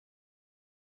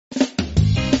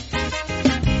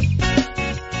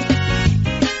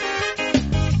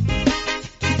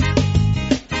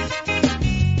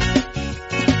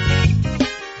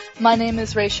My name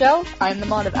is Rachel. I'm the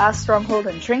mod of Ask Stronghold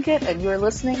and Trinket, and you're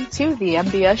listening to the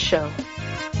MBS show.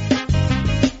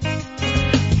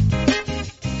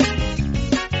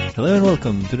 Hello and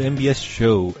welcome to the MBS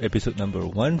show, episode number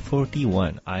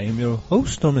 141. I am your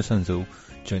host, Norman Sanzo.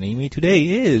 Joining me today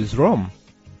is Rom.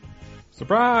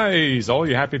 Surprise! All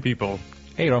you happy people.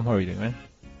 Hey Rom, how are you doing, man?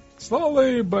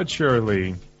 Slowly but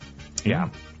surely. Yeah.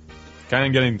 Kind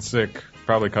of getting sick.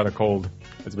 Probably caught a cold.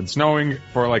 It's been snowing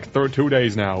for like 2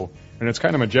 days now. And it's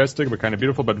kind of majestic, but kind of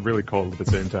beautiful, but really cold at the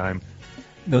same time.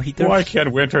 No heaters? Why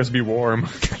can't winters be warm?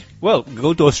 Well,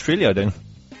 go to Australia then.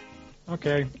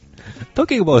 Okay.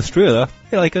 Talking about Australia,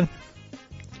 hey Lycan.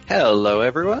 Hello,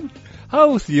 everyone.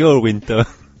 How's your winter?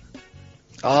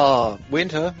 Oh,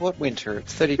 winter? What winter?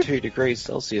 It's 32 degrees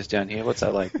Celsius down here. What's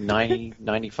that, like 90,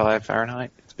 95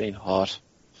 Fahrenheit? It's been hot.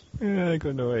 Yeah, I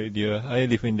got no idea. I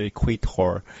live in the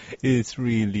equator. It's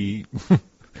really...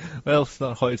 well, it's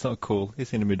not hot, it's not cold.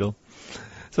 It's in the middle.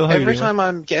 So how Every time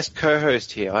I'm guest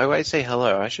co-host here, I always say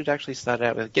hello. I should actually start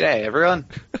out with, G'day, everyone.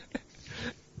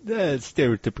 That's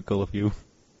stereotypical of you.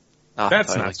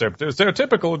 That's not stereotypical.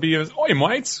 Stereotypical would be, oi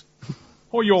mates,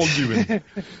 how you all doing?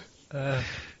 And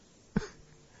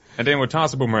then we'll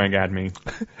toss a boomerang at me.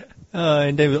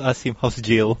 And then we'll ask him, how's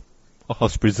jail? Or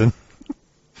how's prison?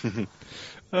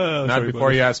 Not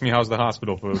before you ask me how's the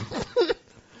hospital food.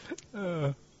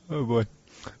 Oh boy.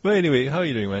 But anyway, how are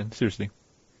you doing, man? Seriously.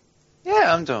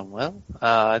 Yeah, I'm doing well.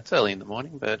 It's early in the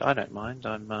morning, but I don't mind.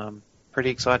 I'm pretty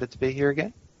excited to be here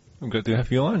again. I'm glad to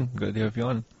have you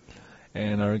on.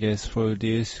 And our guest for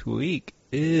this week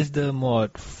is the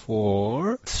mod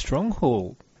for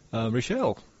Stronghold,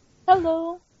 Rochelle.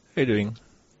 Hello. How are you doing?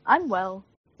 I'm well.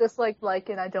 Just like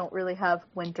Lycan, I don't really have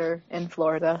winter in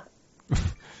Florida.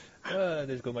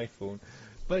 Let's go my phone.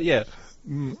 But yeah,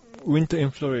 winter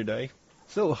in Florida.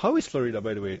 So, how is Florida,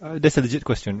 by the way? That's a legit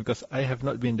question, because I have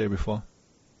not been there before.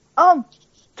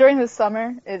 During the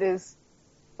summer, it is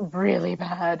really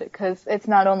bad, because it's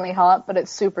not only hot, but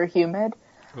it's super humid.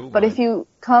 Oh, but if you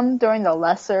come during the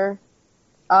lesser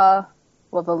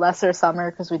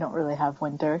summer, because we don't really have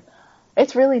winter,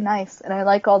 it's really nice, and I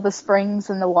like all the springs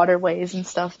and the waterways and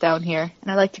stuff down here,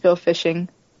 and I like to go fishing.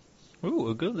 Oh,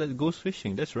 a girl that goes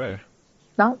fishing, that's rare.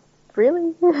 Not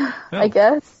really, Well, I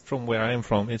guess. From where I am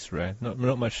from, it's rare.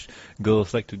 Not much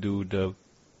girls like to do the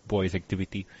boys'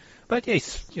 activity. But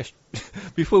yes.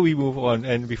 Before we move on,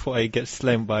 and before I get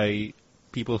slammed by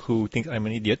people who think I'm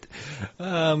an idiot,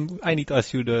 I need to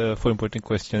ask you the 4 important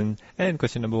questions. And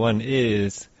question number 1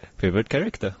 is, favorite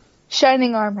character?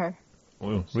 Shining armor.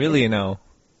 Oh, really now?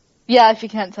 Yeah, if you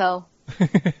can't tell.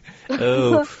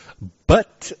 Oh,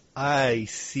 but I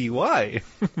see why.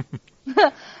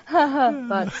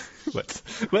 But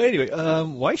anyway,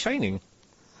 why Shining?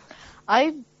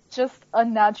 I'm just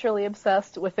unnaturally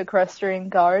obsessed with equestrian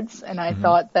guards, and I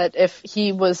thought that if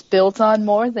he was built on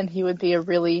more, then he would be a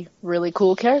really, really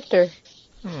cool character.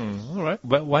 Alright,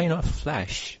 but why not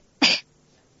Flash?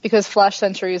 Because Flash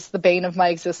Sentry is the bane of my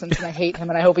existence, and I hate him,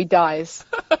 and I hope he dies.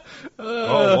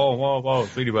 Whoa.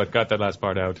 Sweetie butt, got that last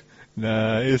part out.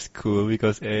 Nah, it's cool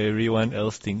because everyone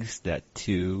else thinks that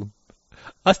too.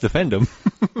 Us the fandom.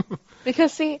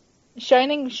 Because, see,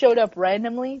 Shining showed up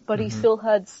randomly, but he still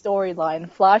had storyline.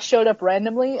 Flash showed up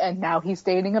randomly, and now he's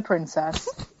dating a princess.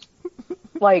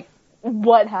 Like,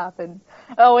 what happened?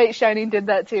 Oh, wait, Shining did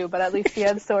that too, but at least he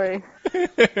had story.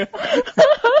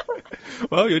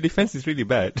 Well, your defense is really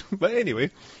bad. But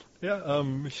anyway, yeah,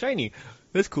 Shiny.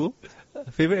 That's cool.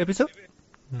 Favorite episode?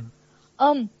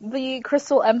 The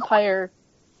Crystal Empire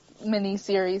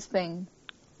mini-series thing.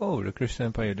 Oh, the Crystal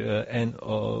Empire, the end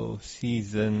of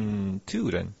season 2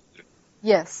 then.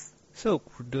 Yes. So,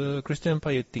 the Crystal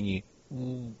Empire thingy,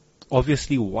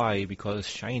 obviously why? Because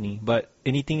shiny, but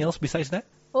anything else besides that?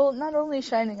 Well, not only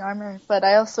shining armor, but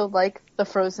I also like the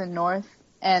Frozen North,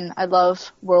 and I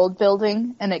love world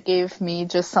building, and it gave me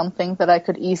just something that I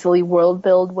could easily world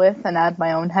build with and add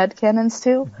my own headcanons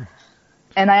to.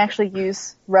 And I actually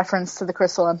use reference to the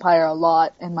Crystal Empire a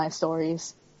lot in my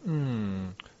stories.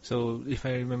 So, if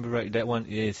I remember right, that one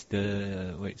is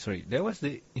that was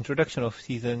the introduction of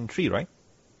season 3, right?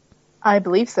 I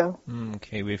believe so.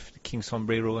 Okay, with King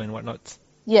Sombrero and whatnot.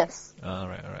 Yes.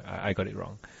 Alright, I got it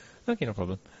wrong. Okay, no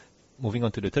problem. Moving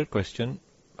on to the third question,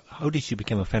 how did you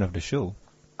become a fan of the show?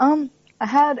 I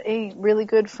had a really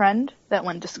good friend that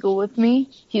went to school with me.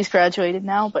 He's graduated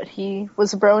now, but he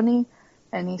was a brony,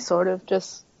 and he sort of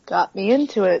just got me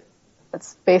into it.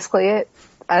 That's basically it.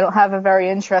 I don't have a very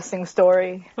interesting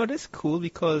story. Oh, that's cool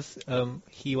because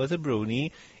he was a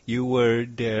brony. You were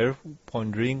there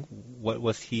pondering what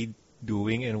was he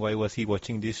doing and why was he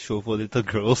watching this show for little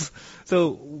girls.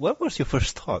 So what was your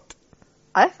first thought?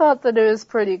 I thought that it was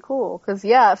pretty cool, because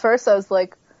at first I was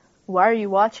like, why are you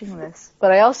watching this?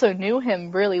 But I also knew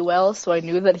him really well, so I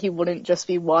knew that he wouldn't just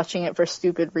be watching it for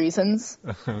stupid reasons.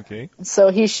 Okay. So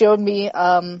he showed me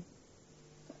a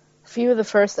few of the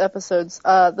first episodes.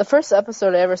 The first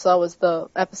episode I ever saw was the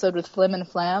episode with Flim and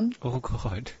Flam. Oh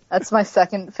God. That's my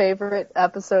second favorite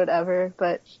episode ever,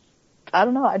 but I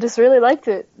don't know, I just really liked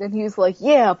it. And he was like,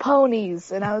 yeah,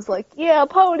 ponies! And I was like, yeah,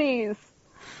 ponies!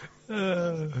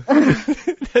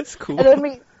 That's cool. And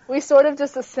then we sort of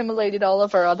just assimilated all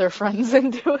of our other friends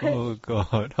into it. Oh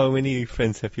God. How many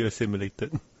friends have you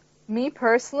assimilated? Me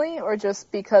personally, or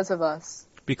just because of us?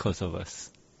 Because of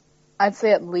us. I'd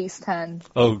say at least 10.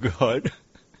 Oh God.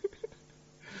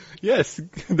 Yes,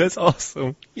 that's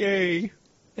awesome. Yay.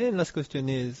 And last question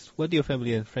is, what do your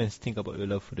family and friends think about your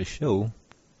love for the show?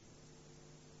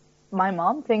 My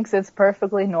mom thinks it's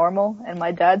perfectly normal, and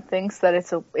my dad thinks that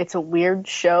it's a weird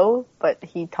show, but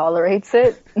he tolerates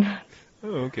it.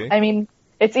 Oh, okay. I mean,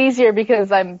 it's easier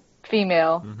because I'm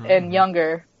female and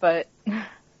younger, but...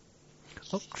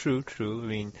 Oh, true. I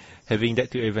mean, having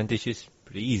that to your advantage is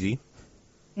pretty easy.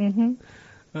 Mm-hmm.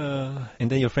 And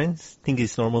then your friends think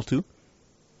it's normal too?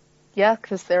 Yeah,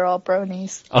 because they're all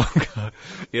bronies. Oh God.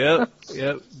 Yep.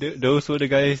 Those were the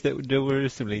guys that were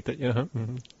assimilated. Yeah.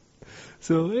 Mm-hmm.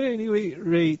 So anyway,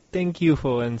 Ray, thank you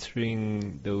for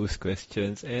answering those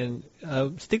questions, and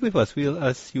stick with us. We'll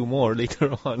ask you more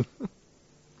later on.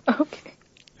 Okay.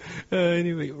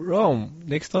 Anyway, Rom,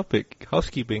 next topic,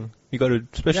 housekeeping. You got a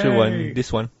special one,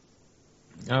 this one.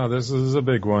 Oh, this is a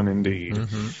big one indeed.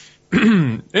 Mm-hmm.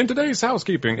 In today's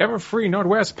housekeeping, Everfree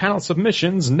Northwest panel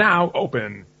submissions now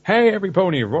open. Hey, every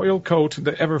pony, Royal Coat,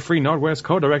 the Everfree Northwest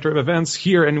co-director of events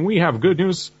here, and we have good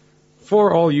news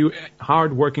for all you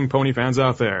hard-working pony fans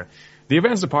out there. The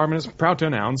events department is proud to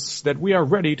announce that we are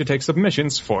ready to take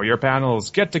submissions for your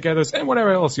panels, get-togethers, and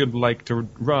whatever else you'd like to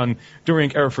run during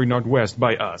Everfree Northwest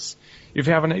by us. If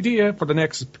you have an idea for the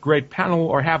next great panel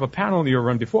or have a panel you've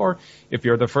run before, if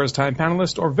you're the first-time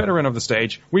panelist or veteran of the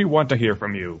stage, we want to hear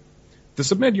from you. To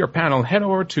submit your panel, head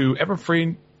over to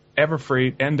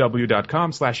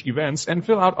everfreenw.com/events and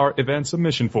fill out our event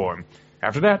submission form.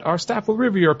 After that, our staff will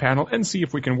review your panel and see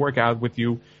if we can work out with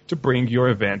you to bring your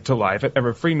event to life at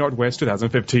Everfree Northwest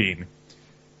 2015.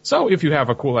 So if you have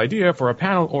a cool idea for a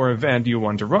panel or event you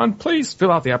want to run, please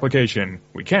fill out the application.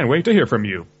 We can't wait to hear from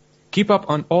you. Keep up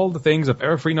on all the things of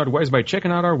Everfree Northwest by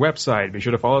checking out our website. Be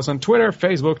sure to follow us on Twitter,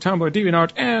 Facebook, Tumblr,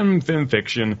 DeviantArt, and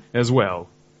FilmFiction as well.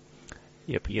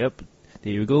 Yep.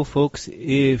 There you go, folks.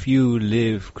 If you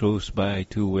live close by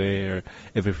to where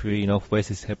Everfree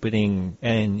Northwest is happening,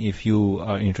 and if you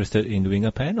are interested in doing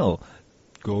a panel,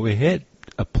 go ahead,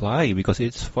 apply, because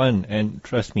it's fun. And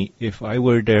trust me, if I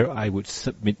were there, I would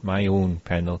submit my own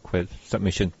panel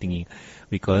submission thingy,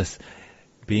 because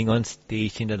being on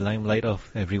stage in the limelight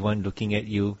of everyone looking at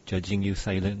you, judging you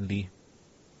silently.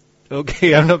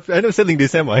 Okay, I'm not selling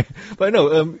this, am I? But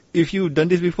no, if you've done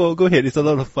this before, go ahead. It's a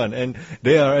lot of fun, and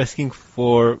they are asking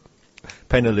for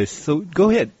panelists, so go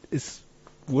ahead. It's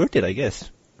worth it, I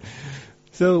guess.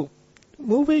 So,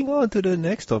 moving on to the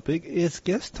next topic is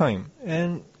guest time,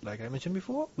 and like I mentioned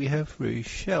before, we have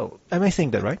Rachel. Am I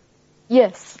saying that right?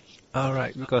 Yes. All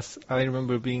right, because I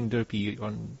remember being derpy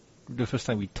on the first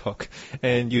time we talked,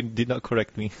 and you did not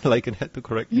correct me. Lycan had to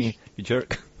correct me, you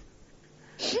jerk.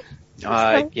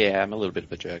 Yeah, I'm a little bit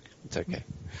of a jerk. It's okay.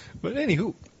 But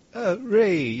anywho,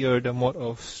 Ray, you're the mod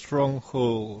of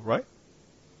Stronghold, right?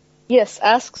 Yes,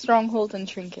 ask Stronghold and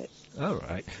Trinket.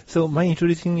 Alright. So, mind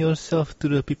introducing yourself to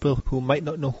the people who might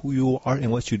not know who you are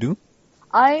and what you do?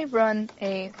 I run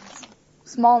a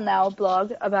small now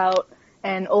blog about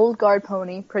an old guard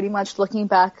pony pretty much looking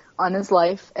back on his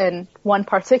life and one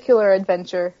particular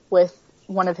adventure with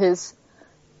one of his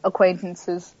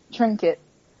acquaintances, Trinket,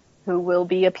 who will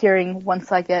be appearing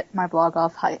once I get my blog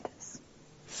off hiatus.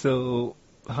 So,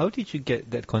 how did you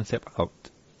get that concept out?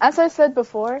 As I said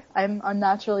before, I'm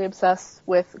unnaturally obsessed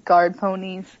with guard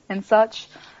ponies and such,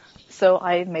 so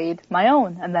I made my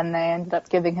own, and then I ended up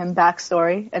giving him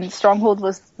backstory, and Stronghold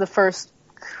was the first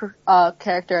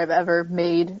character I've ever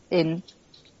made in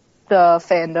the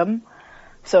fandom,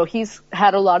 so he's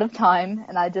had a lot of time,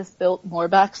 and I just built more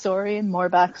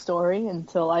backstory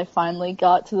until I finally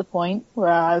got to the point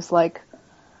where I was like,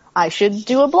 I should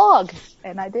do a blog,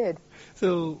 and I did.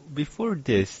 So, before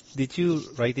this, did you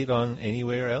write it on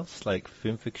anywhere else, like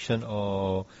FilmFiction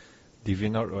or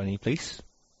DeviantArt or any place?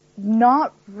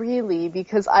 Not really,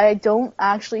 because I don't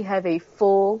actually have a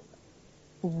full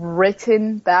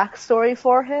written backstory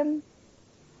for him.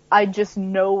 I just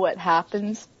know what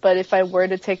happens, but if I were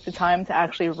to take the time to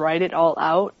actually write it all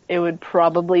out, it would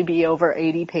probably be over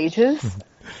 80 pages.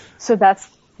 So that's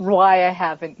why I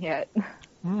haven't yet.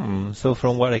 So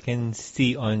from what I can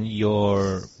see on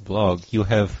your blog, you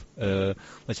have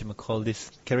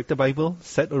this character Bible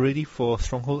set already for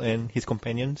Stronghold and his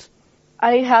companions?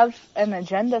 I have an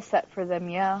agenda set for them,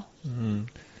 yeah.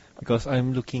 Because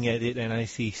I'm looking at it and I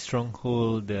see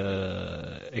Stronghold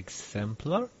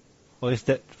Exemplar? Or is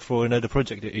that for another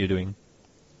project that you're doing?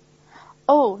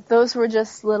 Oh, those were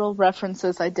just little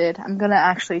references I did. I'm gonna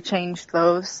actually change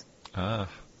those.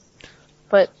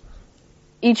 But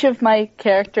each of my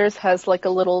characters has like a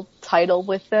little title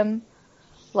with them.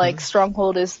 Like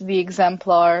Stronghold is the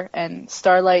Exemplar and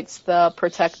Starlight's the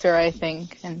Protector, I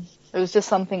think. And it was just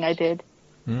something I did.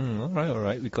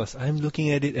 Alright, because I'm looking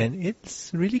at it and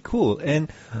it's really cool.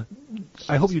 And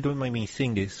I hope you don't mind me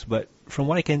saying this, but from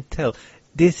what I can tell,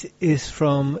 this is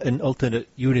from an alternate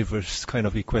universe kind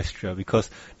of Equestria, because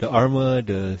the armor,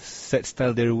 the set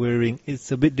style they're wearing,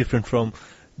 it's a bit different from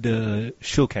the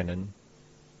show canon.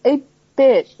 A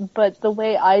bit, but the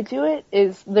way I do it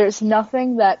is there's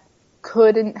nothing that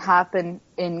couldn't happen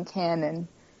in canon.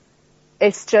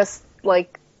 It's just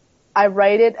like I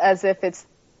write it as if it's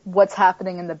what's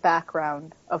happening in the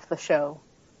background of the show.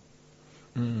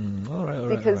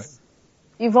 Because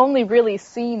you've only really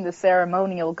seen the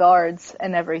ceremonial guards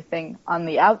and everything on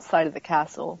the outside of the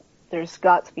castle. There's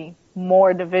got to be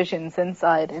more divisions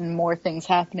inside and more things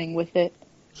happening with it.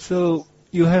 So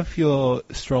you have your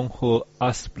Stronghold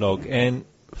Us blog, and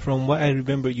from what I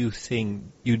remember you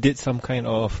saying, you did some kind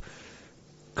of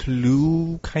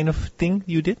clue kind of thing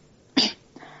you did?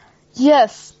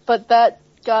 Yes, but that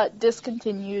got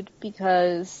discontinued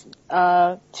because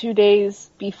 2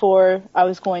 days before I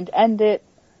was going to end it,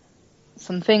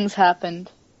 some things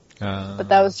happened. But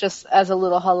that was just as a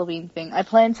little Halloween thing. I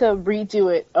plan to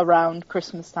redo it around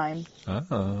Christmas time.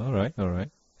 Alright.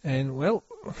 And well,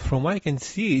 from what I can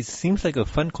see, it seems like a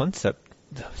fun concept.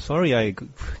 Sorry I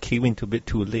came in a bit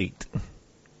too late.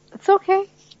 It's okay.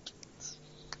 It's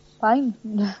fine,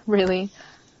 really.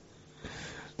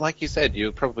 Like you said,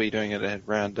 you're probably doing it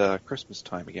around Christmas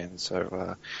time again,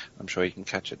 so I'm sure you can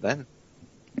catch it then.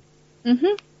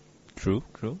 True.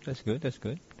 That's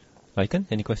good. Lycan,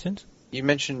 any questions? You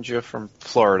mentioned you're from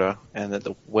Florida and that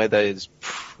the weather is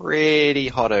pretty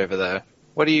hot over there.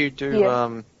 What do you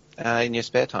do in your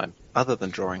spare time, other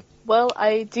than drawing? Well,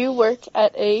 I do work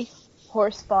at a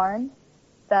horse barn.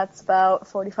 That's about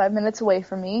 45 minutes away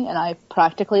from me, and I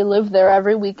practically live there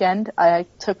every weekend. I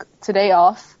took today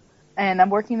off, and I'm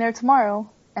working there tomorrow,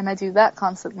 and I do that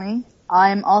constantly.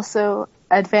 I'm also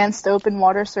advanced open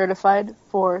water certified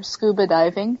for scuba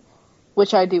diving,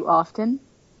 which I do often.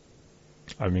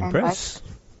 I'm impressed.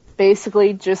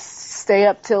 Basically just stay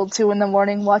up till 2 in the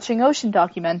morning watching ocean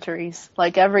documentaries,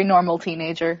 like every normal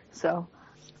teenager, so.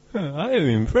 I am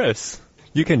impressed.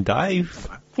 You can dive?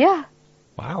 Yeah.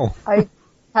 Wow. I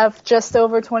have just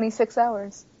over 26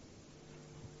 hours.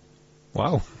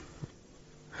 Wow.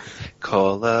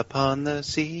 Call upon the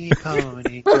sea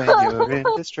pony when you're in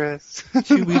distress.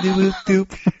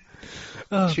 Shooby-doo-doop.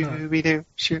 Shooby-doo,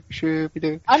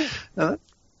 shooby-doo.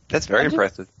 That's very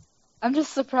impressive. I'm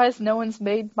just surprised no one's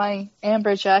made my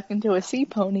Amberjack into a sea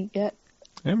pony yet.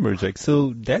 Amberjack,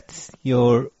 so that's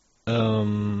your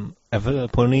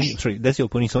pony. Sorry, that's your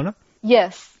pony Sona?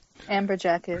 Yes,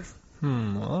 Amberjack is.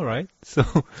 Alright. So,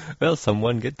 well,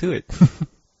 someone get to it.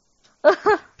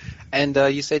 And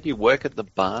you said you work at the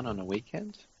barn on a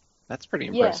weekend? That's pretty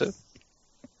impressive.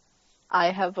 Yes.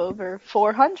 I have over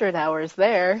 400 hours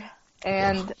there,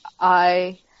 and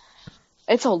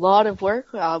it's a lot of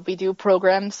work. We do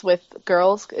programs with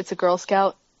girls. It's a Girl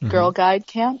Scout Girl Guide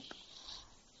camp.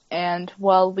 And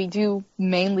while we do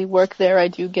mainly work there, I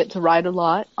do get to ride a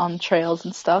lot on trails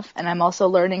and stuff. And I'm also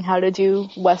learning how to do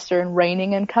Western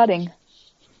reining and cutting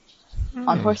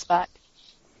on horseback.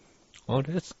 Oh,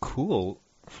 that's cool.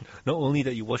 Not only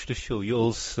that you watch the show, you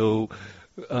also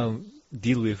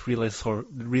deal with real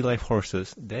life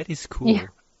horses. That is cool. Yeah.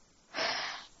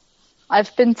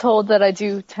 I've been told that I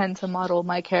do tend to model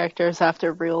my characters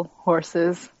after real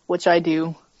horses, which I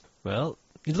do. Well,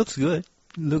 it looks good.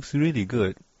 It looks really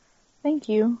good. Thank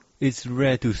you. It's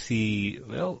rare to see,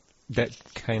 that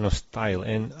kind of style,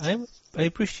 and I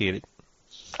appreciate it.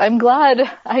 I'm glad,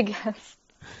 I guess.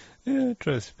 Yeah,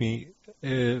 trust me.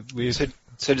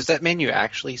 So does that mean you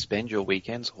actually spend your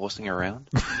weekends horsing around?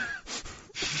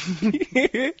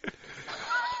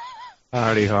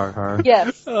 Hardy har har.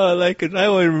 Yes. Oh, like it. I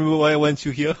won't remember why I want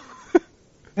you here.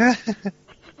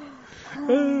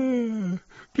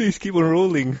 Please keep on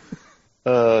rolling.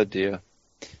 Oh dear.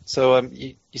 So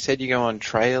you said you go on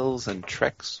trails and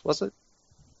treks, was it?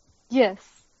 Yes.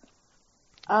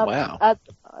 Wow.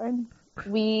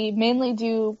 We mainly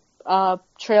do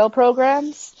trail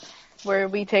programs where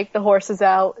we take the horses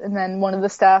out, and then one of the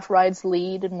staff rides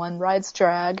lead and one rides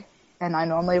drag, and I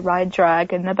normally ride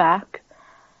drag in the back.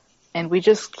 And we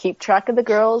just keep track of the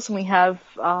girls, and we have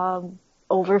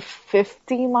over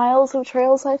 50 miles of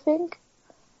trails, I think.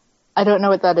 I don't know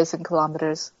what that is in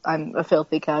kilometers. I'm a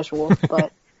filthy casual,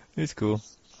 but It's cool.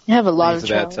 we have a lot It's of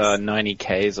trails. about 90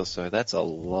 Ks or so. That's a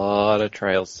lot of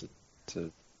trails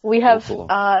to We have walk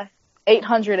along.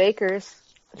 800 acres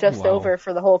just Wow. over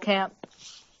for the whole camp.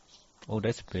 Oh,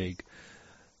 that's big.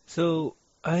 So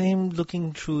I'm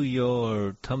looking through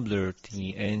your Tumblr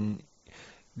thingy and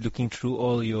looking through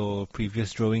all your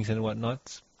previous drawings and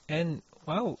whatnot. And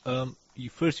wow,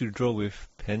 you draw with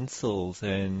pencils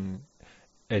and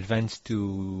advance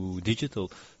to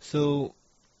digital. So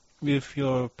with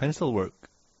your pencil work,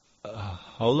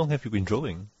 how long have you been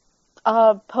drawing?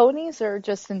 Ponies or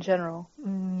just in general?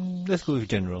 Let's go with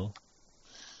general.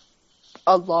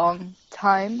 A long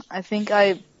time. I think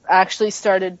I actually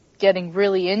started getting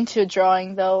really into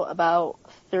drawing, though, about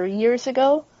 3 years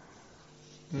ago.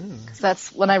 'Cause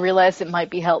that's when I realized it might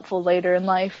be helpful later in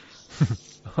life.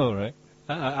 All right.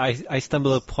 I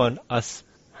stumbled upon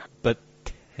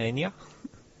Asbatania.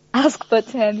 Ask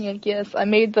Botania, yes. I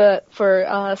made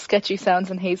for Sketchy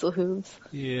Sounds and Hazel Hooves.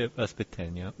 Yeah,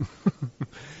 Asbatania.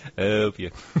 Oh, yeah.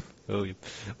 Oh, yeah.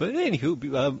 But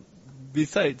anywho,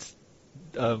 besides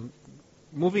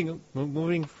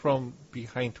moving from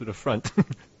behind to the front.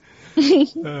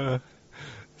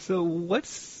 So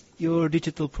what's your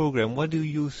digital program? What do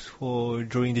you use for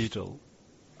drawing digital?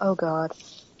 Oh god.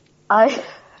 I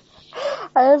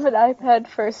have an iPad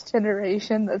first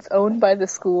generation that's owned by the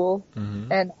school,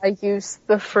 and I use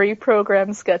the free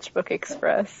program Sketchbook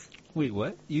Express. Wait,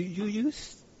 what? You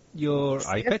use your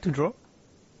iPad to draw?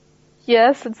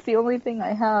 Yes, it's the only thing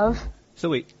I have. So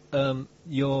wait,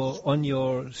 you're on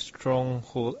your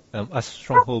Stronghold, Us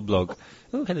Stronghold blog.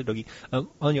 Oh, hello, doggy.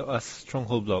 On your Us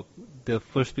Stronghold blog, the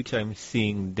first picture I'm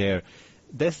seeing there,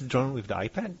 that's drawn with the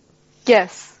iPad?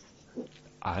 Yes.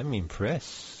 I'm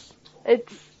impressed.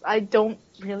 I don't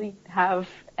really have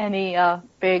any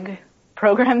big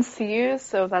programs to use,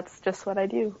 so that's just what I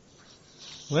do.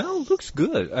 Well, looks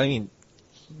good. I mean,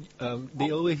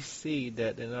 they always say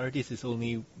that an artist is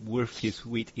only worth his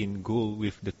weight in gold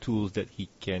with the tools that he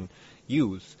can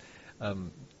use.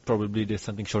 Probably there's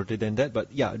something shorter than that,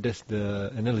 but yeah, that's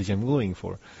the analogy I'm going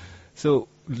for. So,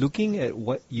 looking at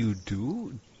what you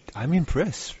do, I'm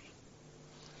impressed.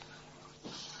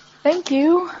 Thank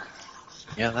you.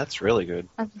 Yeah, that's really good.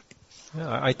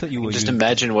 Yeah, I thought you were Just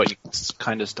imagine what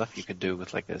kind of stuff you could do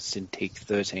with like a Cintiq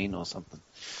 13 or something.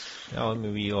 Yeah,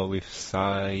 maybe or with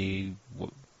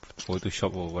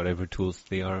Photoshop or whatever tools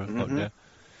they are out there.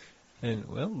 And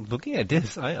well, looking at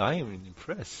this, I am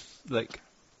impressed. Like,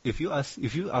 if you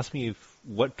ask me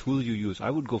what tool you use, I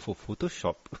would go for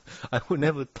Photoshop. I would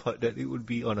never thought that it would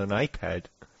be on an iPad.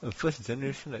 A first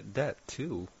generation like that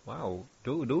too. Wow,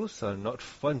 those are not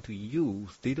fun to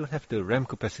use. They don't have the RAM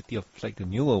capacity of like the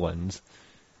newer ones.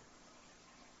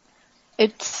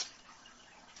 It's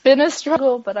been a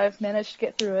struggle, but I've managed to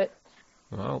get through it.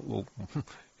 Well,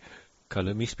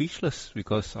 color me speechless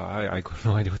because I got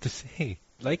no idea what to say.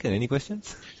 Like, any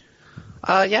questions?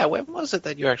 Yeah, when was it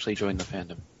that you actually joined the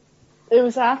fandom? It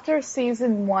was after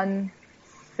season 1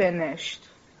 finished,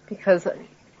 because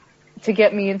to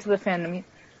get me into the fandom,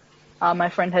 my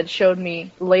friend had showed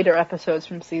me later episodes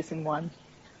from season 1.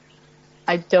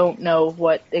 I don't know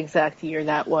what exact year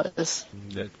that was.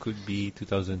 That could be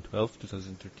 2012,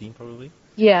 2013 probably.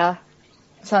 Yeah,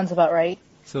 sounds about right.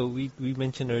 So we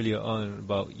mentioned earlier on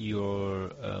about your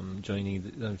joining,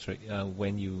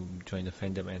 when you joined the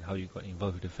fandom and how you got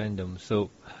involved with the fandom.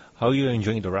 So how are you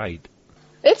enjoying the ride?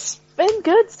 It's been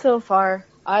good so far.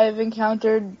 I've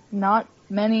encountered not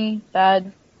many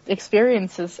bad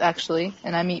experiences, actually,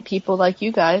 and I meet people like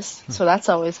you guys, so that's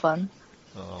always fun.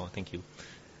 Oh, thank you.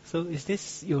 So is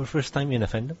this your first time in a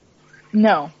fandom?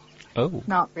 No, Oh.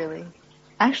 not really.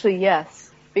 Actually, yes,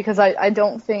 because I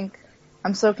don't think...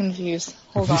 I'm so confused.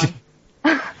 Hold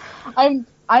on.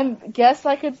 I guess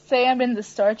I could say I'm in the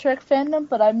Star Trek fandom,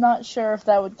 but I'm not sure if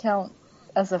that would count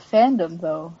as a fandom,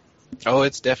 though. Oh,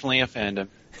 it's definitely a fandom.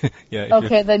 Yeah.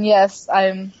 Okay, then yes,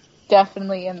 I'm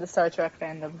definitely in the Star Trek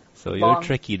fandom. So you're a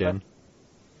Trekkie then?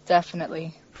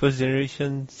 Definitely. First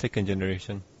generation, second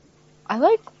generation? I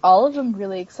like all of them,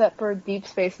 really, except for Deep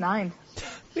Space Nine.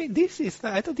 Wait,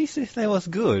 I thought Deep Space Nine was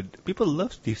good. People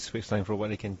love Deep Space Nine from what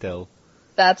I can tell.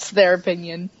 That's their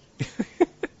opinion.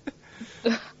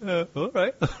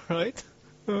 Alright.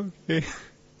 Okay.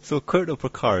 So Kurt or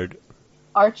Picard?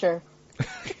 Archer.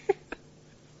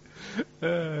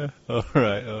 All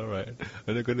right, all right.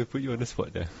 I'm not gonna put you on the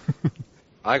spot there.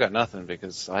 I got nothing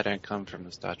because I don't come from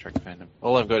the Star Trek fandom.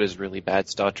 All I've got is really bad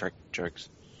Star Trek jokes.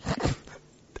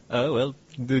 Well,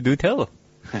 do tell.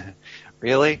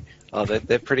 Really? Oh,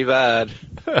 they're pretty bad.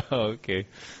 Okay.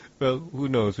 Well, who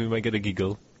knows? We might get a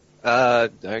giggle.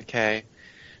 Okay.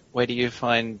 Where do you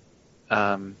find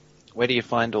all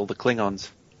the Klingons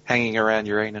hanging around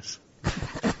Uranus?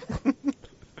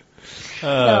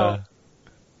 No.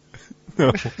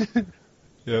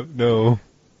 Yep, no.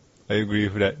 I agree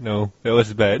with that. No, that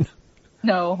was bad.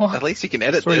 No. At least you can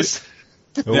edit this.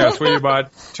 Yeah, sweetie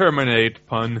bot. Terminate,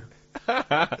 pun.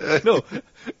 No,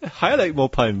 highlight more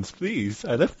puns, please.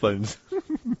 I love puns.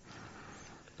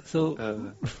 So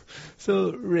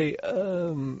Ray,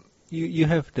 you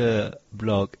have the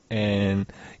blog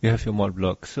and you have your mod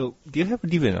blog. So do you have a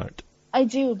DeviantArt? I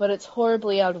do, but it's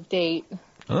horribly out of date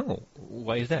Oh,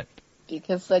 why is that?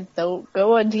 because I don't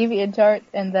go on DeviantArt,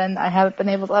 and then I haven't been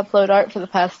able to upload art for the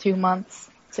past 2 months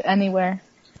to anywhere.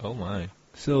 Oh my.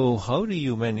 So how do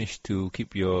you manage to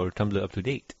keep your Tumblr up to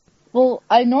date? Well,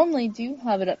 I normally do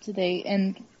have it up to date,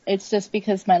 and it's just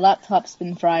because my laptop's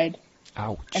been fried,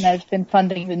 Ouch. and I've been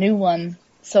funding the new one,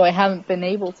 so I haven't been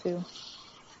able to.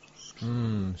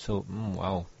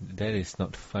 Wow, that is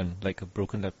not fun. Like a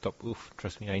broken laptop. Oof,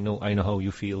 trust me, I know how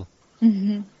you feel.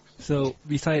 Mm-hmm. So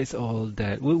besides all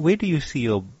that, where do you see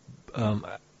your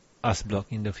us blog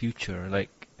in the future?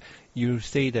 Like, you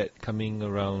say that coming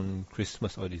around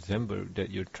Christmas or December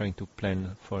that you're trying to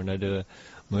plan for another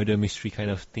murder mystery kind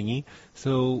of thingy.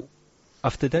 So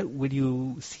after that, will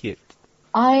you see it?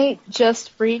 I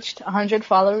just reached 100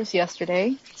 followers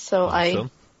yesterday, so Awesome.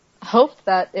 I hope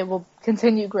that it will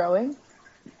continue growing.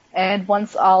 And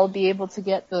once I'll be able to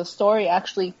get the story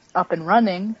actually up and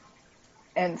running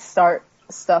and start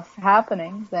stuff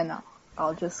happening, then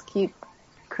I'll just keep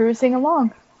cruising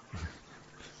along.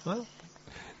 Well,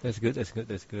 that's good.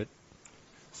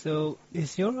 So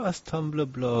is your Us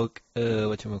Tumblr blog,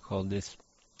 whatchamacall this,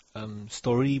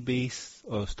 story-based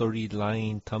or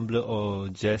storyline Tumblr, or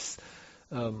just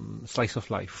slice of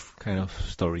life kind of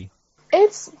story?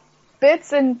 It's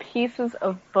bits and pieces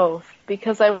of both,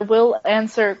 because I will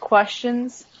answer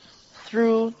questions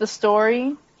through the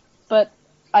story, but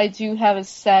I do have a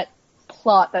set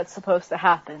plot that's supposed to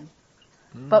happen.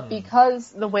 But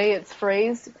because the way it's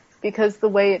phrased, because the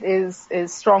way it is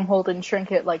Stronghold and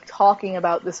Trinket like talking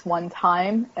about this one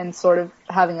time and sort of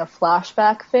having a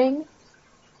flashback thing,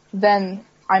 then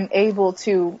I'm able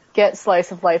to get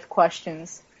slice of life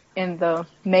questions in the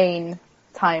main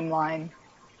timeline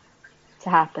to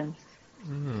happen.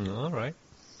 All right.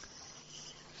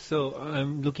 So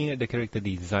I'm looking at the character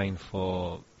design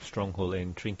for Stronghold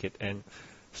and Trinket, and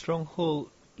Stronghold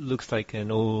looks like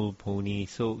an old pony,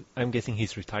 so I'm guessing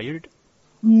he's retired?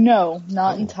 No,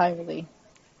 not Oh. entirely.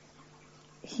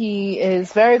 He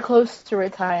is very close to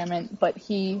retirement, but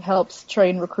he helps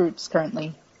train recruits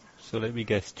currently. So let me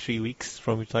guess, 3 weeks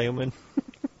from retirement?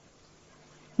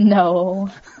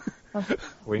 No.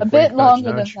 Wink, A bit wink,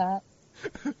 longer nudge, than nudge.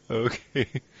 that.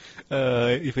 Okay.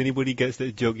 If anybody gets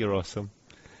that joke, you're awesome.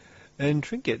 And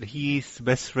Trinket, he's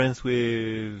best friends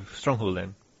with Stronghold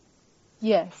then?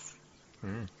 Yes.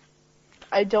 Hmm.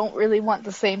 I don't really want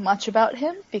to say much about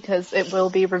him because it will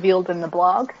be revealed in the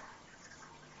blog.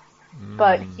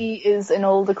 But he is an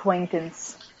old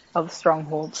acquaintance of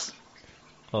Stronghold's.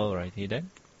 Alrighty then.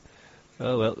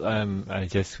 Oh well, I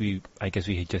guess we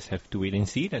just have to wait and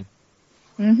see then.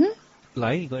 Mm-hmm.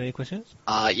 Lai, you got any questions?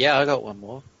 Yeah, I got one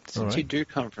more. Since Alright. you do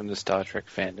come from the Star Trek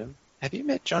fandom, have you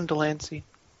met John Delancey?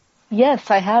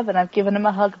 Yes, I have, and I've given him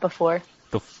a hug before.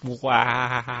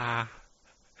 Wow.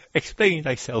 Explain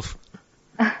thyself.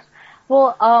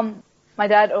 Well, my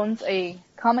dad owns a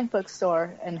comic book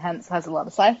store and hence has a lot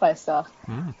of sci-fi stuff.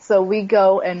 So we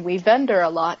go and we vendor a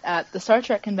lot at the Star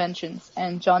Trek conventions.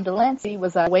 And John Delancey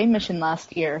was at a away mission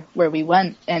last year where we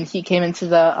went, and he came into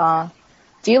the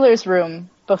dealer's room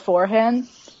beforehand,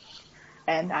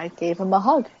 and I gave him a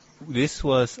hug. This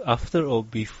was after or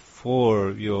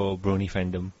before your Brony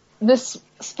fandom? This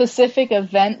specific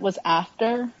event was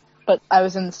after, but I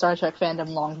was in the Star Trek fandom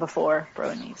long before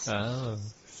Bronies. Oh,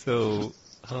 so,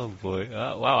 oh boy.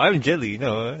 Wow, I'm jelly.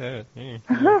 No.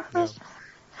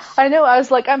 I know, I was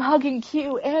like, I'm hugging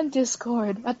Q and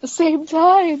Discord at the same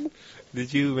time.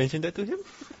 Did you mention that to him?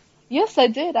 Yes, I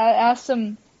did. I asked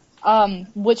him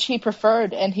which he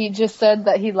preferred, and he just said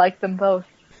that he liked them both.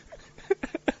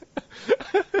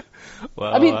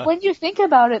 Wow. I mean, when you think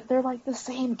about it, they're like the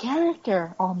same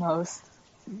character, almost.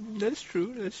 That's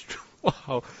true.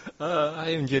 Wow. I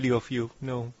am jelly of you.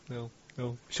 No.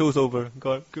 Show's over.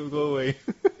 Go away.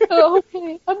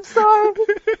 Okay, I'm sorry.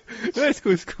 That's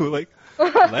cool, it's cool. Like,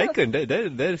 Lycan, that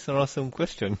is an awesome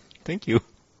question. Thank you.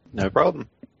 No problem.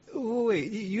 Oh,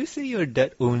 wait, you say your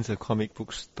dad owns a comic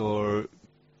book store.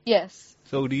 Yes.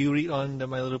 So do you read on the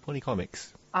My Little Pony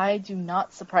comics? I do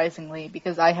not, surprisingly,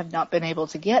 because I have not been able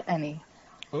to get any.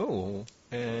 Oh,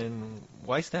 and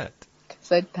why is that?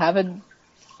 Because I haven't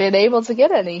been able to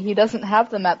get any. He doesn't have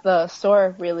them at the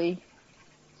store, really.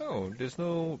 Oh, there's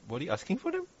nobody asking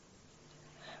for them?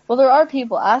 Well, there are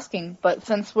people asking, but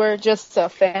since we're just a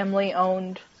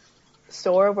family-owned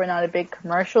store, we're not a big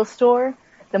commercial store,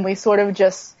 then we sort of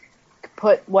just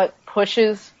put what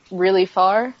pushes really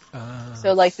far.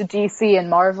 So like the DC and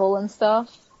Marvel and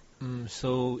stuff.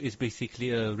 So it's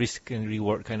basically a risk and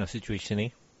reward kind of situation, eh?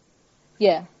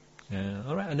 Yeah. Yeah,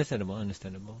 alright,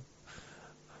 understandable.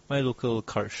 My local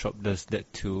card shop does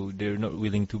that too. They're not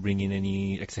willing to bring in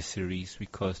any accessories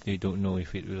because they don't know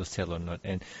if it will sell or not,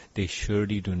 and they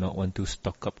surely do not want to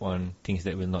stock up on things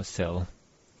that will not sell.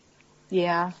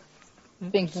 Yeah.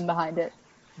 Thinking behind it.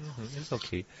 It's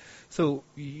okay. So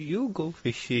you go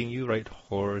fishing, you ride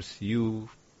horse, you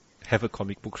have a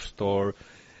comic book store,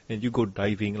 and you go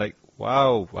diving. Like,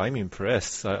 wow, I'm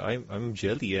impressed. I'm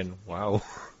jelly, and wow.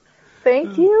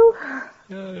 Thank you.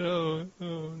 No.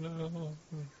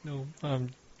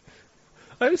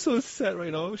 I'm so sad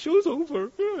right now. Show's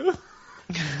over.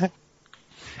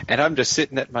 And I'm just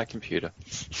sitting at my computer.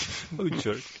 Oh,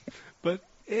 jerk. But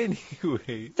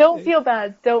anyway. Don't feel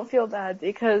bad,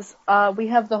 because we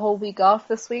have the whole week off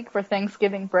this week for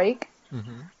Thanksgiving break.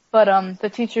 But the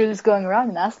teacher is going around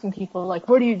and asking people, like,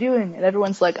 what are you doing? And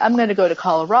everyone's like, I'm going to go to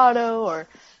Colorado or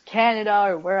Canada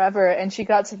or wherever. And she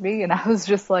got to me, and I was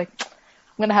just like,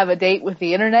 I'm going to have a date with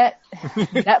the internet,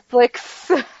 Netflix.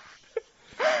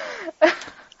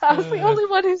 I was the only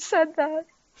one who said that.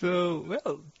 So,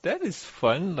 well, that is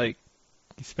fun, like,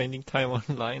 spending time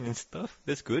online and stuff.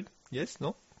 That's good. Yes?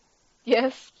 No?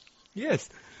 Yes. Yes.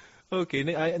 Okay,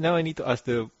 now I need to ask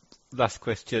the last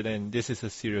question, and this is a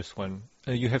serious one.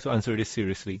 You have to answer this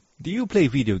seriously. Do you play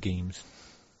video games?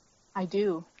 I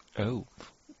do. Oh.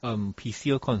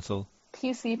 PC or console?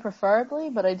 PC preferably,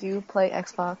 but I do play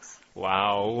Xbox.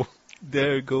 Wow.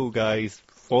 There you go, guys.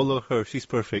 Follow her. She's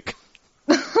perfect.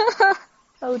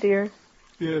 Oh dear.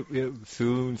 Yeah.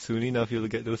 Soon enough, you'll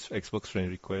get those Xbox friend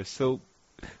requests. So,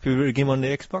 favorite game on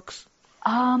the Xbox?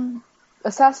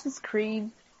 Assassin's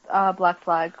Creed, Black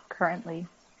Flag, currently.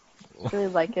 Really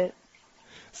like it.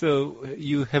 So,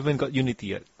 you haven't got Unity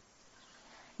yet?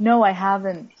 No, I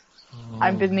haven't. Oh.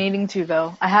 I've been needing to,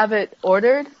 though. I have it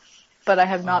ordered, but I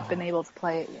have not been able to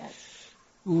play it yet.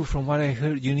 Ooh, from what I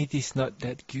heard, Unity's not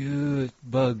that good.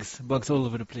 Bugs all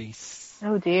over the place.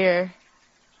 Oh dear.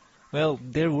 Well,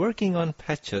 they're working on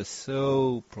patches,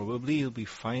 so probably it'll be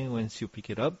fine once you pick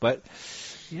it up, but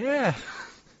yeah,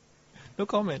 no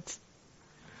comments.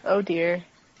 Oh dear.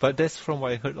 But that's from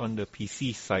what I heard on the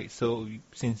PC side, so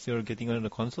since you're getting on the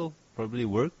console, probably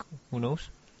work, who knows?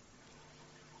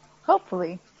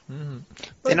 Hopefully.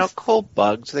 They're not called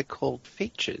bugs, they're called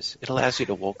features. It allows you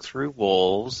to walk through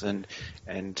walls and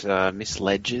miss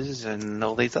ledges and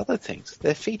all these other things.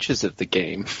 They're features of the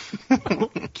game.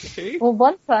 Okay. Well,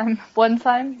 one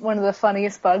time, one of the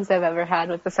funniest bugs I've ever had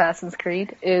with Assassin's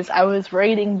Creed is I was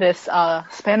raiding this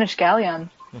Spanish galleon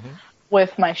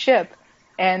with my ship,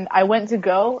 and I went to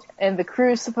go, and the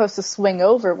crew's supposed to swing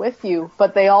over with you,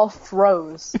 but they all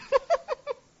froze.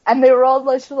 And they were all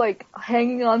like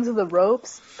hanging onto the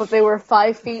ropes, but they were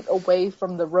 5 feet away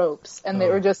from the ropes, and they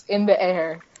were just in the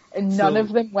air, and none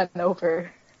of them went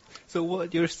over. So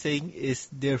what you're saying is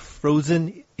they're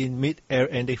frozen in mid-air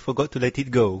and they forgot to let it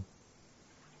go.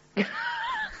 I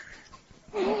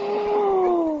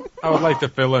would like to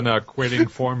fill in a quitting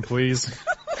form, please.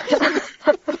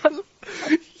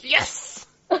 Yes!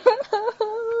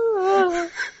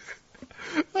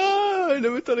 I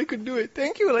never thought I could do it.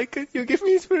 Thank you, like you give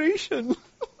me inspiration.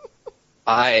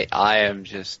 I am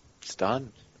just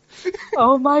stunned.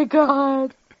 Oh my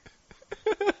god.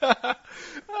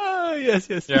 Yes.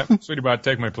 Yeah, sweetie bot,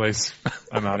 take my place.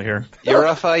 I'm out of here. You're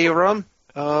off, are you, Rom?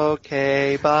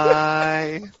 Okay,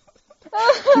 bye.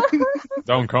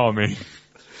 Don't call me.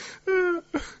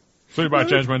 Sweetie bot,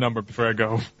 change my number before I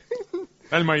go.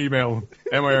 And my email.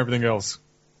 And my everything else.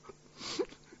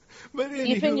 But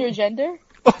Even your gender?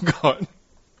 Oh god.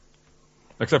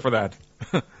 Except for that.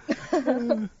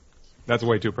 That's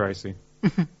way too pricey.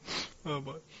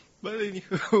 But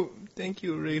anywho, thank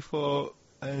you, Ray, for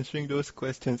answering those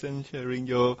questions and sharing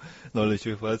your knowledge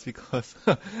with us, because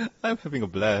I'm having a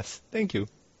blast. Thank you.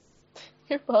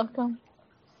 You're welcome.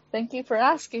 Thank you for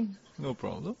asking. No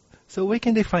problem. So where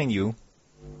can they find you?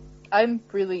 I'm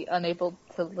really unable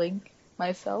to link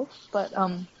myself, but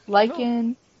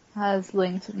Lycan has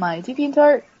linked my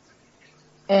DeviantArt,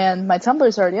 and my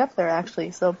Tumblr's already up there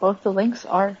actually, so both the links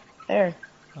are there.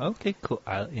 Okay, cool.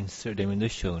 I'll insert them in the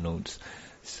show notes.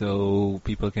 So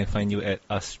people can find you at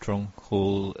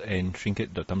usstronghold and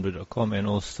trinket.tumblr.com, and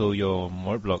also your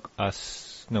mod blog,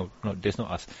 there's no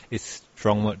us. It's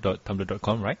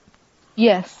strongmod.tumblr.com, right?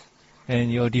 Yes.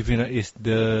 And your DeviantArt is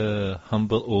the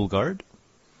Humble Old Guard?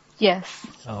 Yes.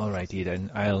 Alrighty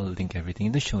then, I'll link everything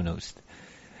in the show notes.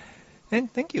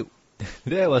 And thank you.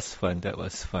 That was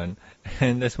fun.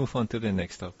 And let's move on to the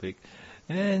next topic.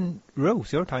 And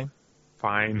Rose, your time.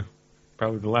 Fine.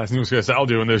 Probably the last newscast I'll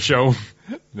do in this show.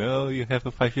 No, you have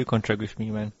a 5-year contract with me,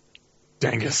 man.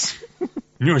 Dangus.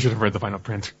 Knew I should have read the final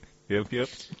print. Yep.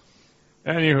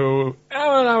 Anywho,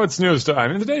 now it's news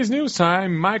time. In today's news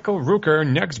time, Michael Rooker,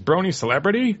 next brony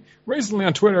celebrity. Recently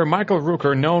on Twitter, Michael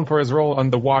Rooker, known for his role on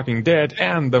The Walking Dead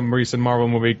and the recent Marvel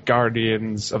movie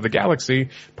Guardians of the Galaxy,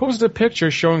 posted a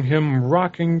picture showing him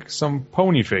rocking some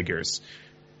pony figures.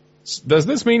 Does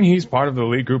this mean he's part of the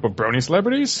elite group of brony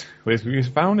celebrities? Please be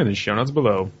found in the show notes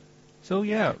below. So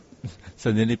yeah,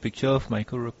 suddenly picture of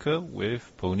Michael Rooker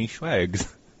with pony swags.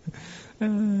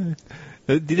 Did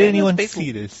anyone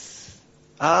see this?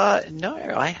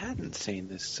 No, I hadn't seen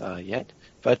this yet.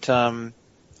 But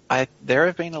there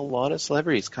have been a lot of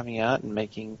celebrities coming out and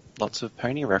making lots of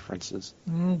pony references.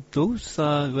 Those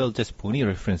are, just pony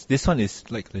reference. This one is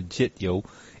like legit, yo.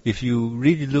 If you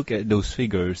really look at those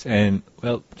figures, and,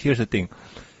 here's the thing.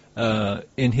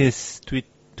 In his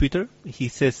Twitter, he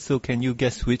says, so can you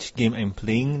guess which game I'm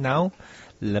playing now?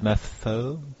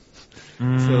 LMFO.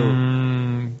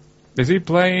 Is he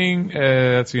playing,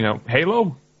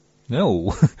 Halo?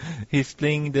 No. He's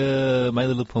playing the My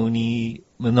Little Pony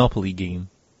Monopoly game.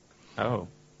 Oh.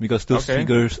 Because those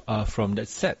figures are from that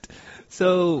set.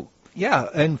 So, yeah,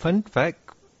 and fun fact,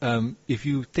 if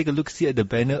you take a look, see at the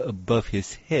banner above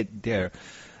his head there,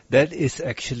 that is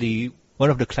actually one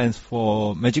of the clans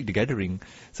for Magic the Gathering.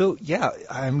 So, yeah,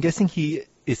 I'm guessing he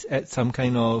is at some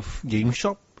kind of game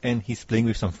shop and he's playing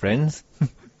with some friends.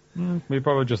 He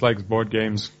probably just likes board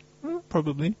games.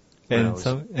 Probably.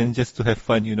 And just to have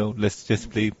fun, let's just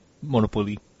play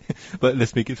Monopoly. But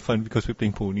let's make it fun because we're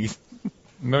playing ponies.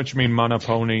 Don't you mean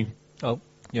Monopony? Oh,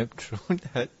 yep, true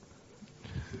that.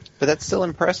 But that's still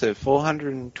impressive.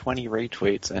 420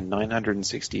 retweets and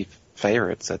 960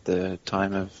 favorites at the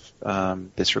time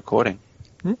of this recording.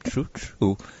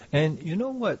 True. And you know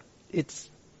what? It's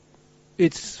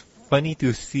funny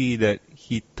to see that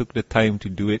he took the time to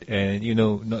do it and,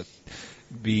 not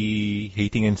be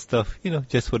hating and stuff,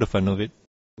 just for the fun of it.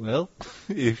 Well,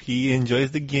 if he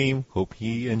enjoys the game, hope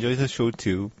he enjoys the show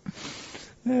too.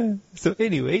 So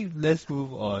anyway, let's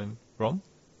move on. Rom?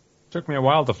 Took me a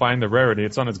while to find the rarity.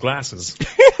 It's on his glasses.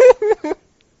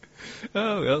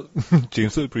 Oh,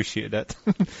 James will appreciate that.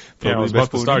 Yeah, I was about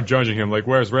to start judging him, like,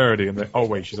 where's rarity? And oh,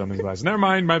 wait, she's on his glasses. Never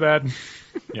mind, my bad.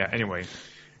 Yeah, anyway.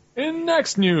 In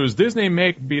next news, Disney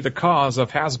may be the cause of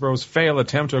Hasbro's failed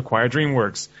attempt to acquire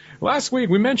DreamWorks. Last week,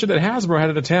 we mentioned that Hasbro had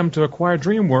an attempt to acquire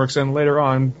DreamWorks and later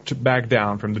on to back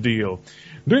down from the deal.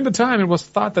 During the time, it was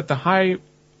thought that the high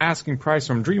asking price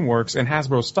from DreamWorks and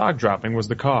Hasbro's stock dropping was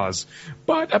the cause.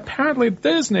 But apparently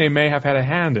Disney may have had a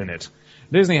hand in it.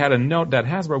 Disney had a note that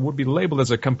Hasbro would be labeled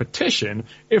as a competition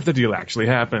if the deal actually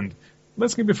happened.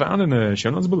 Links can be found in the show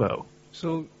notes below.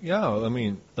 So, yeah,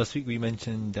 last week we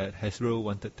mentioned that Hasbro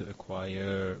wanted to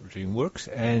acquire DreamWorks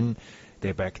and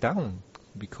they backed down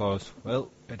because,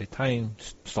 at the time,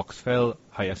 stocks fell,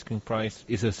 high asking price.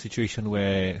 It's a situation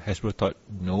where Hasbro thought,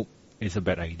 nope, it's a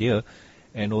bad idea.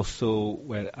 And also,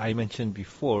 I mentioned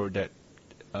before that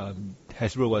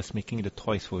Hasbro was making the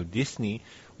toys for Disney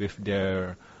with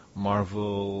their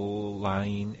Marvel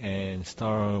line and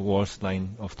Star Wars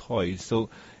line of toys. So,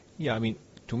 yeah,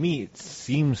 to me, it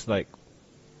seems like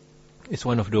it's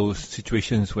one of those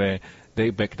situations where they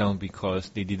back down because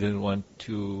they didn't want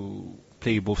to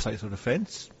play both sides of the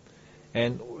fence.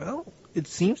 And, it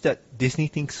seems that Disney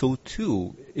thinks so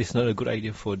too. It's not a good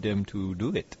idea for them to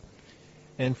do it.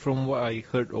 And from what I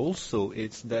heard also,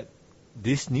 it's that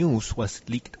this news was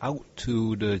leaked out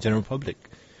to the general public.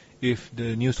 If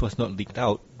the news was not leaked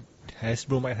out,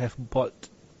 Hasbro might have bought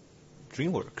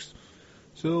DreamWorks.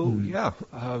 So,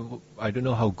 I don't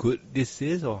know how good this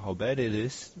is or how bad it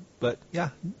is, but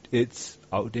it's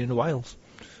out there in the wilds.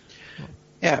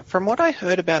 Yeah, from what I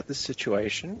heard about this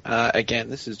situation, again,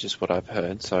 this is just what I've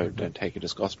heard, so don't take it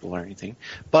as gospel or anything,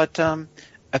 but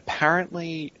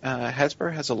apparently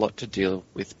Hasbro has a lot to deal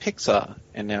with Pixar,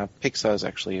 and now Pixar is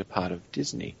actually a part of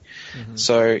Disney. Mm-hmm.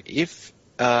 So if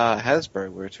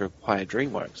Hasbro were to acquire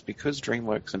DreamWorks, because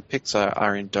DreamWorks and Pixar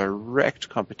are in direct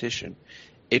competition,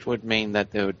 it would mean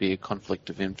that there would be a conflict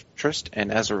of interest,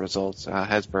 and as a result,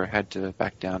 Hasbro had to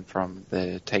back down from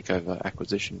the takeover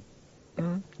acquisition.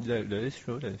 That is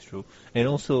true, that is true. And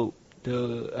also,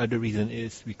 the other reason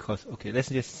is because, okay, let's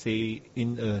just say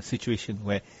in a situation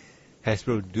where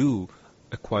Hasbro do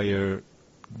acquire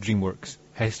DreamWorks,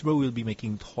 Hasbro will be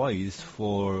making toys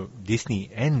for Disney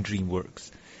and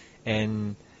DreamWorks,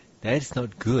 and that's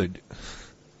not good.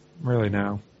 Really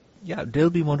now. Yeah, they'll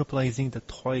be monopolizing the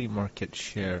toy market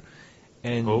share,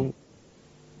 and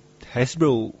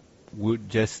Hasbro would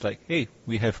just like, hey,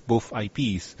 we have both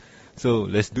IPs, so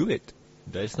let's do it.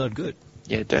 That's not good.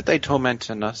 Yeah, don't they torment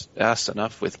us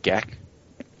enough with GAC?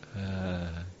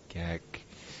 Gag.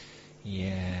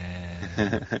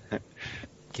 Yeah.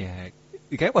 Gag.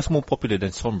 Gag was more popular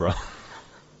than Sombra.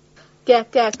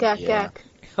 Gak.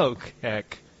 Oh,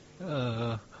 Gag.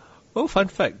 Oh, fun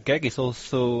fact. Gag is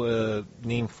also a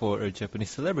name for a Japanese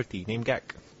celebrity named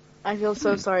Gag. I feel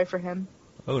so sorry for him.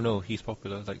 Oh no, he's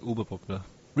popular, like uber popular.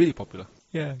 Really popular.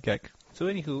 Yeah, Gag. So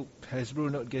anywho,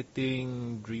 Hasbro not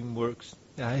getting DreamWorks,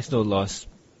 it's no loss.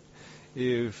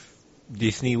 If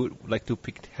Disney would like to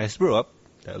pick Hasbro up,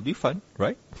 that'll be fun,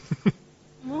 right?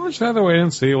 We'll just have to wait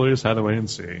and see. We'll just have to wait and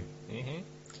see. Mm-hmm.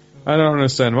 I don't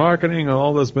understand marketing and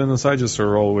all this business. I just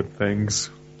roll with things.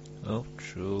 Oh,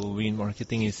 true. I mean,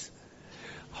 marketing is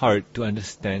hard to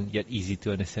understand, yet easy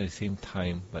to understand at the same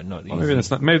time, but not easy.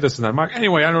 Maybe this is not marketing.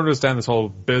 Anyway, I don't understand this whole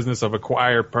business of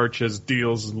acquire, purchase,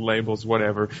 deals, labels,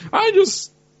 whatever. I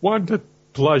just want a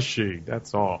plushie.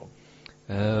 That's all.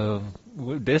 Well,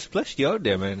 there's plushie out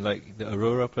there, man. Like the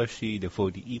Aurora plushie, the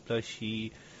 4DE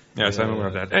plushie. Yes, I'm aware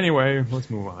of that. Anyway, let's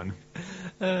move on.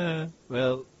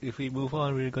 Well, if we move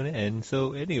on, we're going to end.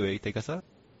 So anyway, take us out.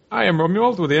 I am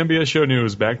Romuald with the MBS Show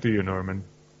News. Back to you, Norman.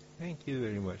 Thank you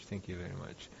very much. Thank you very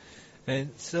much. And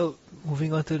so,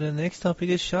 moving on to the next topic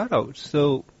is shoutouts.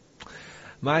 So,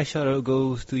 my shoutout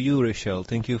goes to you, Rochelle.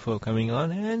 Thank you for coming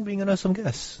on and bringing us some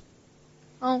guests.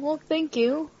 Oh, well, thank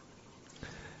you.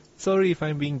 Sorry if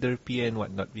I'm being derpy and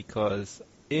whatnot, because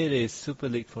it is super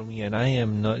late for me and I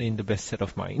am not in the best set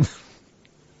of mind.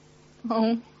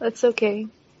 Oh, that's okay.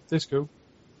 That's cool.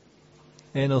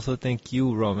 And also thank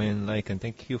you, Rom and Lycan.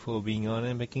 Thank you for being on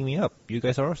and backing me up. You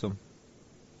guys are awesome.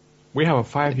 We have a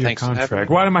 5-year Thanks for having contract.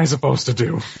 me. What am I supposed to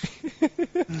do?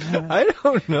 I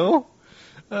don't know.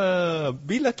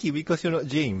 Be lucky because you're not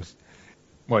James.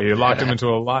 Well, you locked him into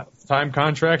a time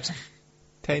contract?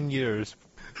 10 years.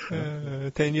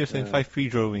 10 years and 5 free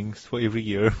drawings for every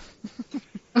year.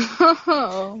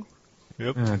 Oh.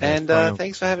 Yep. And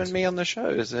thanks for having me on the show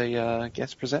as a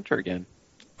guest presenter again.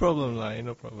 No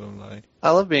problem line. I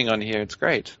love being on here. It's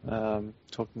great. Talking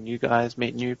to you guys,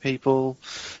 meeting new people,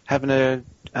 having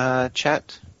a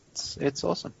chat. It's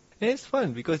awesome. It's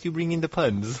fun because you bring in the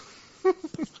puns.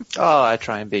 Oh, I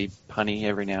try and be punny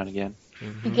every now and again.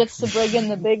 He gets to bring in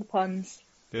the big puns.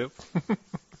 Yep.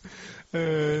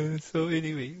 So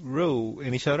anyway, Ro,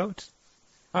 any shoutouts?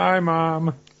 Hi,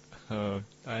 Mom.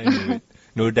 I knew it.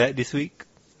 No dad this week?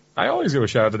 I always give a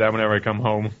shout out to Dad whenever I come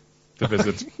home to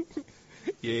visit.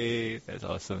 Yay, that's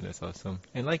awesome.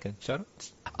 And Lycan,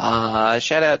 shoutouts?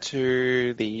 Shout out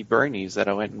to the Bronies that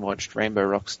I went and watched Rainbow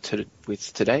Rocks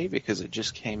with today because it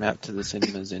just came out to the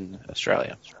cinemas in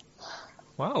Australia.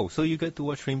 Wow, so you get to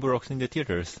watch Rainbow Rocks in the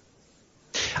theaters?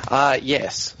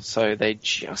 Yes. So they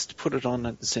just put it on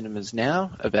at the cinemas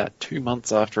now, about 2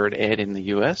 months after it aired in the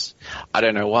US. I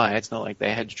don't know why. It's not like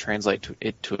they had to translate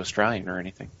it to Australian or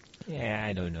anything. Yeah,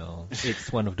 I don't know.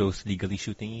 It's one of those legal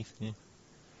issue thingies.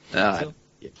 Yeah.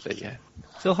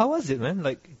 So how was it, man?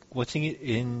 Like, watching it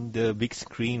in the big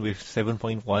screen with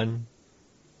 7.1?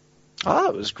 Oh,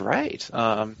 it was great.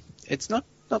 It's not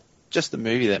just the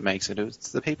movie that makes it.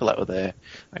 It's the people that were there.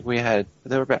 Like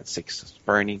there were about 6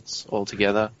 bronies all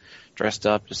together, dressed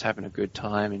up, just having a good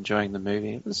time, enjoying the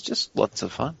movie. It was just lots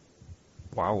of fun.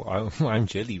 Wow, I'm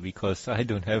jelly because I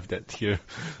don't have that here.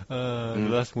 The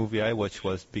last movie I watched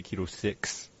was Big Hero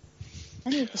 6. I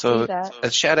need to see So that.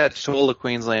 a shout out to all the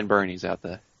Queensland bronies out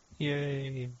there.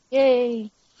 Yay.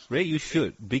 Yay. Ray, you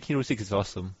should. Big Hero 6 is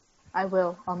awesome. I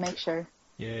will. I'll make sure.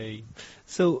 Yay.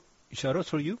 So, shoutouts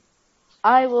for you?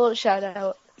 I will shout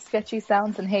out Sketchy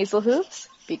Sounds and Hazel Hoops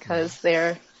because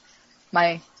they're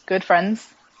my good friends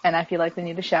and I feel like they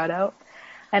need a shout out.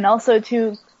 And also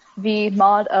to the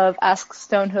mod of Ask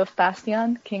Stonehoof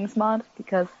Bastion, King's mod,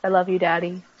 because I love you,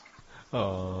 Daddy.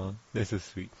 Aw, that's so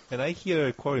sweet. And I hear an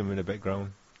aquarium in the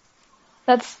background.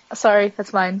 That's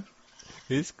mine.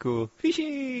 It's cool.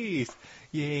 Fishies!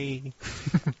 Yay!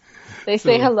 They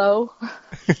say hello.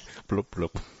 Plop,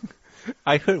 plop.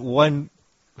 I heard one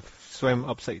swam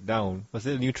upside down. Was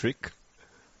it a new trick?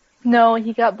 No,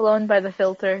 he got blown by the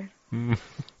filter.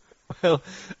 Well,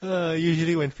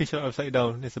 usually when fish are upside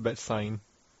down, it's a bad sign.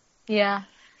 Yeah.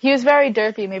 He was very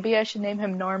derpy. Maybe I should name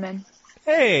him Norman.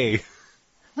 Hey!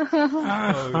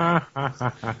 Oh,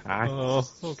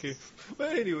 okay.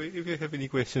 But anyway, if you have any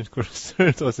questions,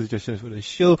 concerns, or suggestions for the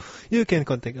show, you can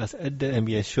contact us at the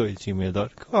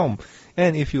mbsshow@gmail.com.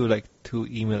 And if you would like to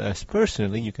email us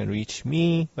personally, you can reach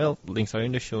me. Well, links are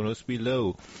in the show notes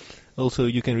below. Also,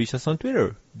 you can reach us on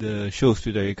Twitter. The show's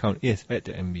Twitter account is at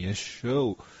the MBS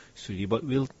Show. Sweetiebot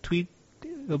will tweet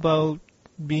about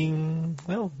being,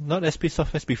 well, not as pissed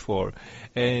off as before,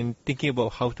 and thinking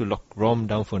about how to lock Rom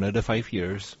down for another 5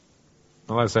 years.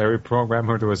 Unless I reprogram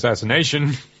her to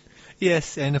assassination.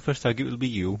 Yes, and the first target will be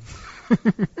you.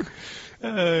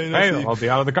 Hey, I'll be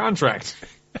out of the contract.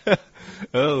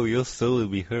 Oh, your soul will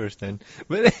be hers then.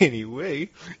 But anyway,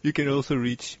 you can also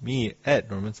reach me at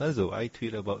Norman Sanzo. I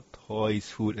tweet about toys,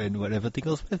 food, and whatever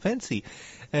tickles my fancy.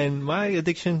 And my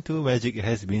addiction to magic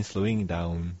has been slowing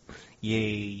down.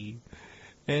 Yay.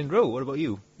 And Ro, what about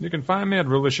you? You can find me at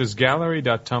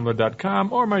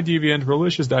reliciousgallery.tumblr.com or my deviant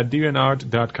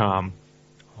relicious.deviantart.com.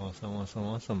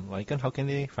 Awesome. Lycan, how can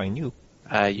they find you?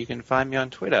 You can find me on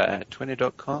Twitter at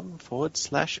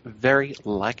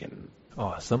twitter.com/verylycan.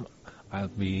 Awesome. I'll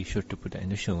be sure to put that in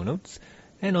the show notes.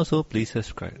 And also, please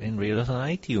subscribe and rate us on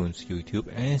iTunes, YouTube,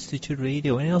 and Stitcher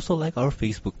Radio. And also like our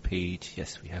Facebook page.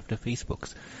 Yes, we have the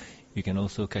Facebooks. You can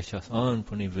also catch us on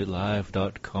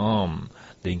punnyvillelive.com.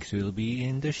 Links will be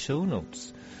in the show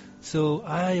notes. So,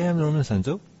 I am Norman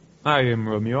Sanzo. I am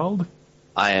Romuald.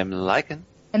 I am Lycan.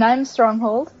 And I'm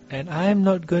Stronghold. And I'm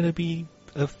not going to be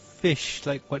a fish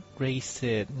like what Ray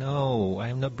said. No,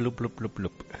 I'm not bloop bloop bloop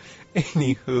bloop.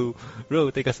 Anywho, Ro,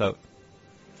 take us out.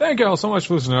 Thank you all so much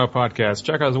for listening to our podcast.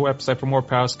 Check out the website for more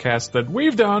podcasts that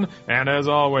we've done. And as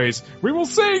always, we will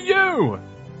see you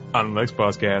on the next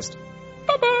podcast.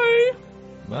 Bye-bye.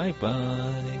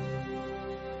 Bye-bye.